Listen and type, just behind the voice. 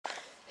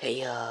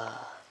Hey,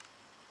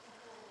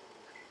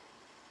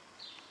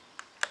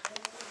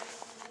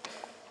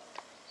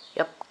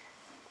 yep.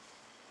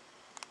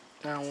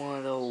 Now one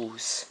of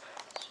those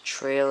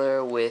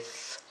trailer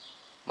with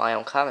my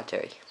own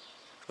commentary,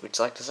 which is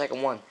like the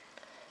second one.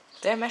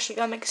 Then I'm actually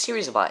gonna make a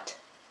series about it.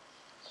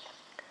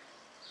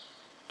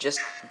 Just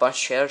a bunch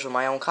of trailers with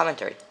my own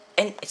commentary,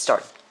 and it's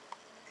starting.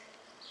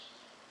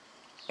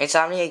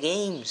 Insomnia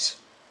Games.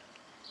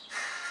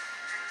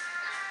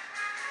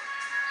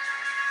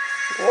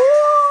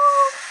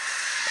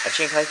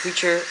 Ratchet and Clank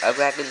Future of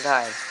Back in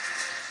Time.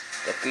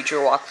 The future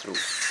walkthrough.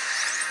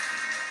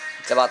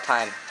 It's about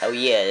time. Hell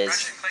yeah, it is.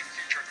 Ratchet and Clank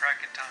Future Crack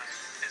in Time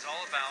is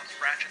all about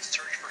Ratchet's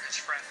search for his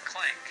friend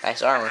Clank.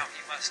 Nice armor. And how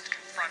he must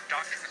confront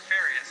Dr.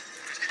 Nefarious,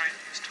 who is trying to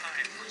use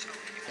time for his own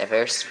evil.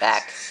 Nefarious is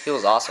back. He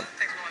was awesome.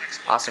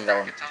 Awesome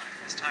villain.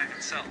 Is time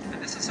itself.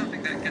 And this is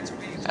something that gets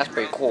weaved That's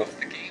pretty cool. Both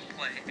the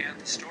gameplay and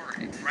the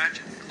story.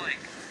 Ratchet and Clank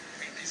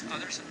meet these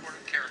other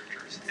supportive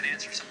characters and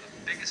answer some of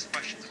the biggest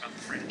questions about the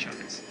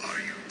franchise. Are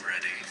you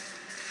ready?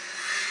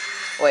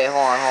 Wait,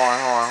 hold on.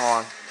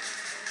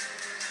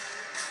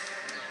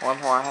 Hold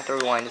on, I have to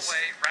rewind this.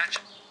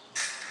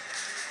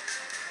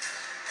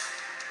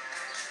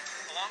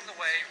 Along the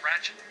way,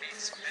 Ratchet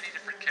meets many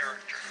different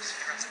characters.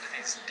 He runs into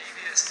these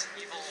devious,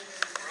 evil,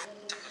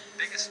 some of the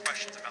biggest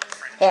questions about the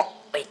franchise. Oh,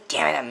 wait,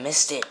 damn it, I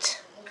missed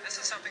it. And this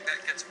is something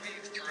that gets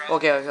weaved throughout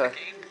Okay. the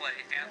gameplay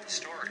and the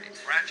story.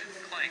 Ratchet and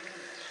Clank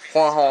meet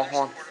Hold on.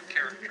 supportive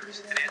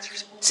characters and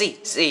answers.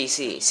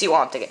 See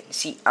what I'm thinking.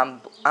 See,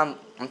 I'm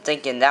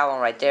thinking that one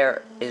right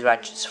there is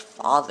Ratchet's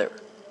father.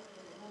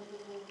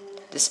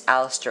 This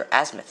Alistair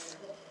Azimuth.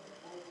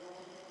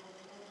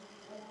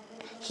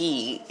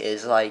 He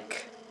is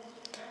like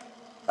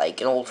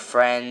an old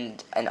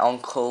friend, an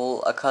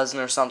uncle, a cousin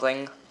or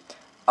something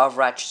of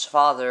Ratchet's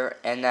father,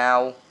 and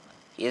now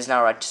he is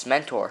now Ratchet's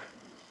mentor.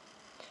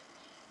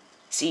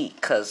 See,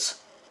 cause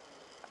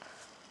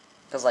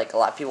like a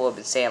lot of people have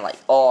been saying like,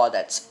 oh,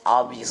 that's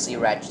obviously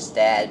Ratchet's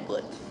dad,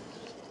 but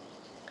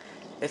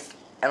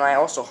and I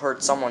also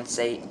heard someone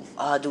say,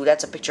 oh, dude,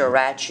 that's a picture of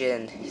Ratchet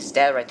and his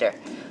dad right there.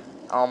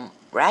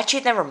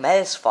 Ratchet never met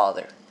his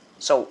father,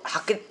 so how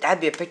could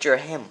that be a picture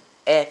of him?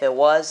 And if it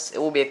was,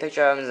 it would be a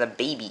picture of him as a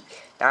baby,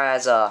 not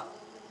as a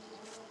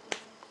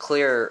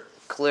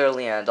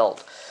clearly an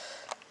adult.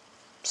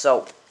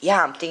 So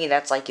yeah, I'm thinking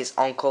that's like his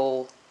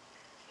uncle,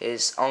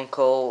 his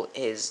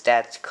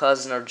dad's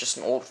cousin, or just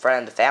an old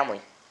friend of the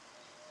family.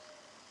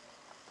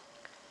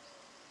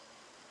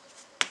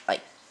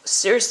 Like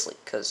seriously,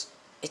 cause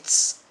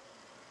it's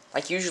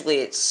like usually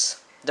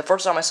it's the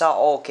first time I saw,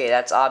 oh, okay,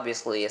 that's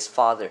obviously his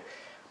father.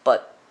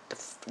 But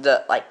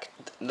the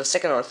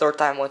second or third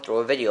time I went through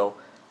a video,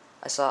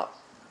 I saw,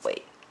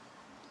 wait,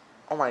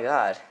 oh my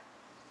god.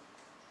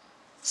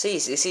 See,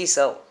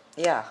 so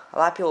yeah, a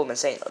lot of people have been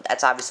saying, oh,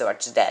 that's obviously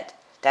Ratchet's dad.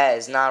 That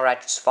is not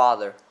Ratchet's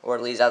father, or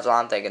at least that's what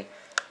I'm thinking.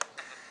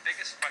 The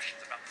biggest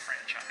questions about the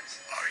franchise.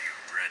 Are you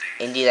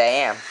ready? Indeed,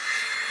 I am.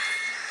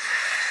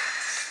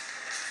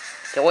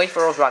 Can't wait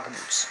for those rocket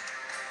boots.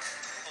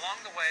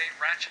 Along the way,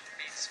 Ratchet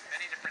meets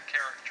many different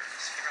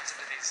characters. He runs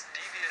into these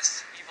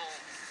devious, evil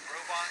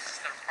robots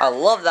that are I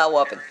love that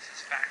weapon.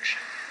 His faction.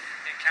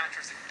 He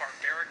encounters these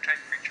barbaric type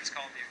creatures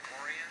called the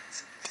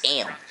Agorians.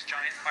 Damn. These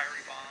giant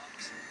fiery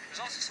bombs.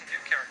 There's also some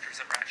new characters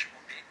that Ratchet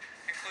will meet,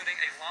 including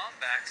a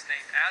Lombax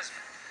named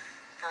Azimuth.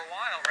 For a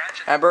while,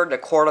 Ratchet... Remember the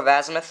Court of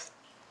Azimuth?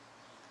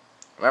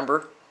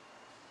 Remember?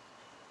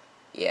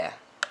 Yeah.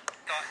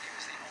 ...thought he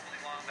was the only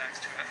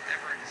Lombax to have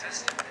ever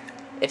existed.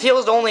 If he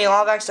was the only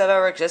Lombax that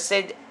ever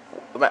existed,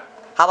 what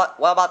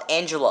about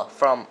Angela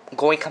from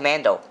Going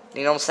Commando?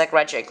 You know, the second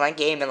Ratchet and Clank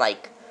game in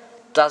like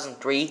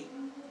 2003,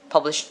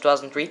 published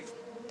 2003,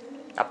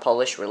 not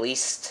published,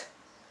 released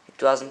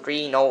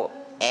 2003. No,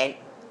 and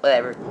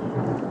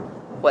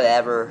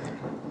whatever.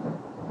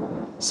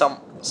 Some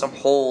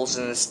holes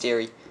in this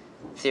theory,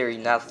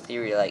 not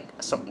theory. Like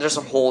there's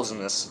some holes in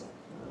this.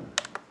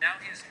 Now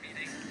he is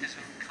meeting his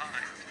own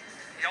kind.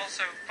 He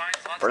also finds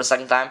lots for the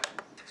second time. Of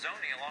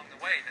Zoni along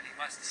the way that he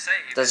must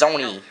save. The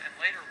Zoni. And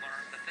later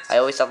learn that this I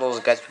always thought those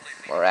guys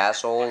were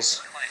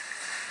assholes,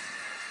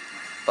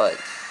 but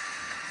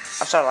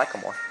I'm starting to like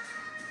them more.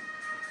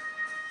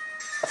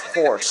 Of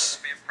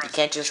course, you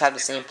can't just have the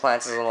same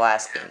plants as the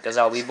last game, because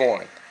that would be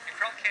boring. In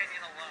Krell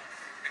Canyon alone,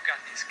 we've got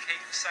these cave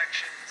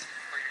sections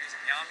where you're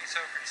using Yami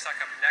Soaker to suck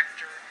up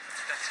nectar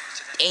that's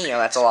used to... Damn,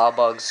 that's a lot of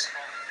bugs.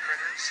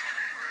 Critters.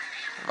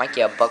 Might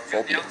get a bug The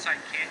phobia. outside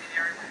canyon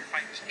area where you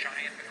fight these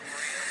giant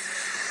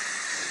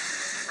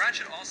Agorians.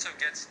 Ratchet also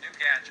gets new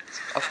gadgets.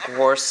 Of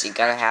course, you're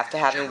gonna have to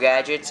have new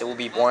gadgets. It will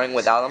be boring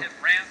without them. Hit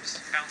ramps,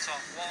 bounce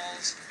off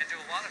walls, and do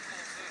a lot of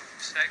cool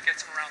moves that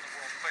gets him around the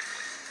world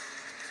quickly.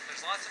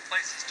 There's lots of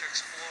places to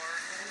explore,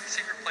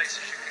 secret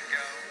places you can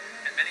go,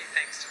 and many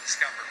things to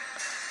discover.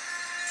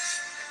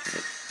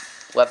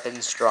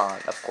 Weapons drawn,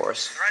 of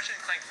course. The Ratchet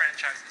and Clank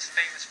franchise is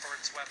famous for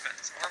its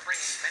weapons, and we're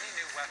bringing many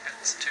new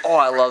weapons to... Oh,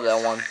 I love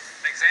that one.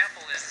 An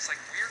example is this like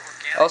weird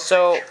organic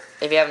Also, creature.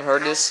 if you haven't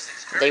heard this,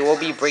 they will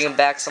be bringing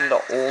back some of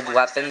the old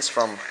weapons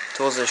from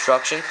Tools of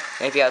Destruction.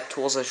 And if you have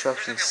Tools of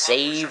Destruction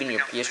saved in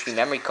your PS3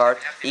 memory card,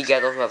 you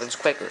get those weapons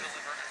quicker.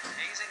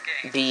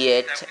 Be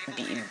it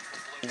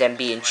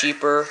being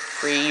cheaper,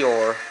 free,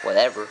 or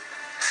whatever.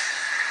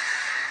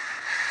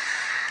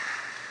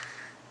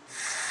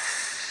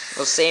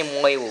 The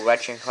same way with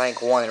Ratchet and Clank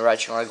 1 and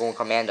Ratchet and Clank 1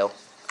 Commando.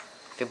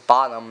 If you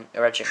bought them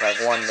in Ratchet and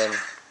Clank 1, then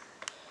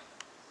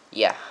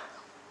yeah.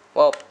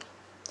 Well,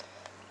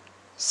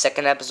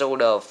 second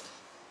episode of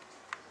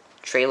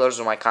trailers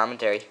or my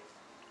commentary.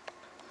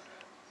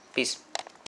 Peace.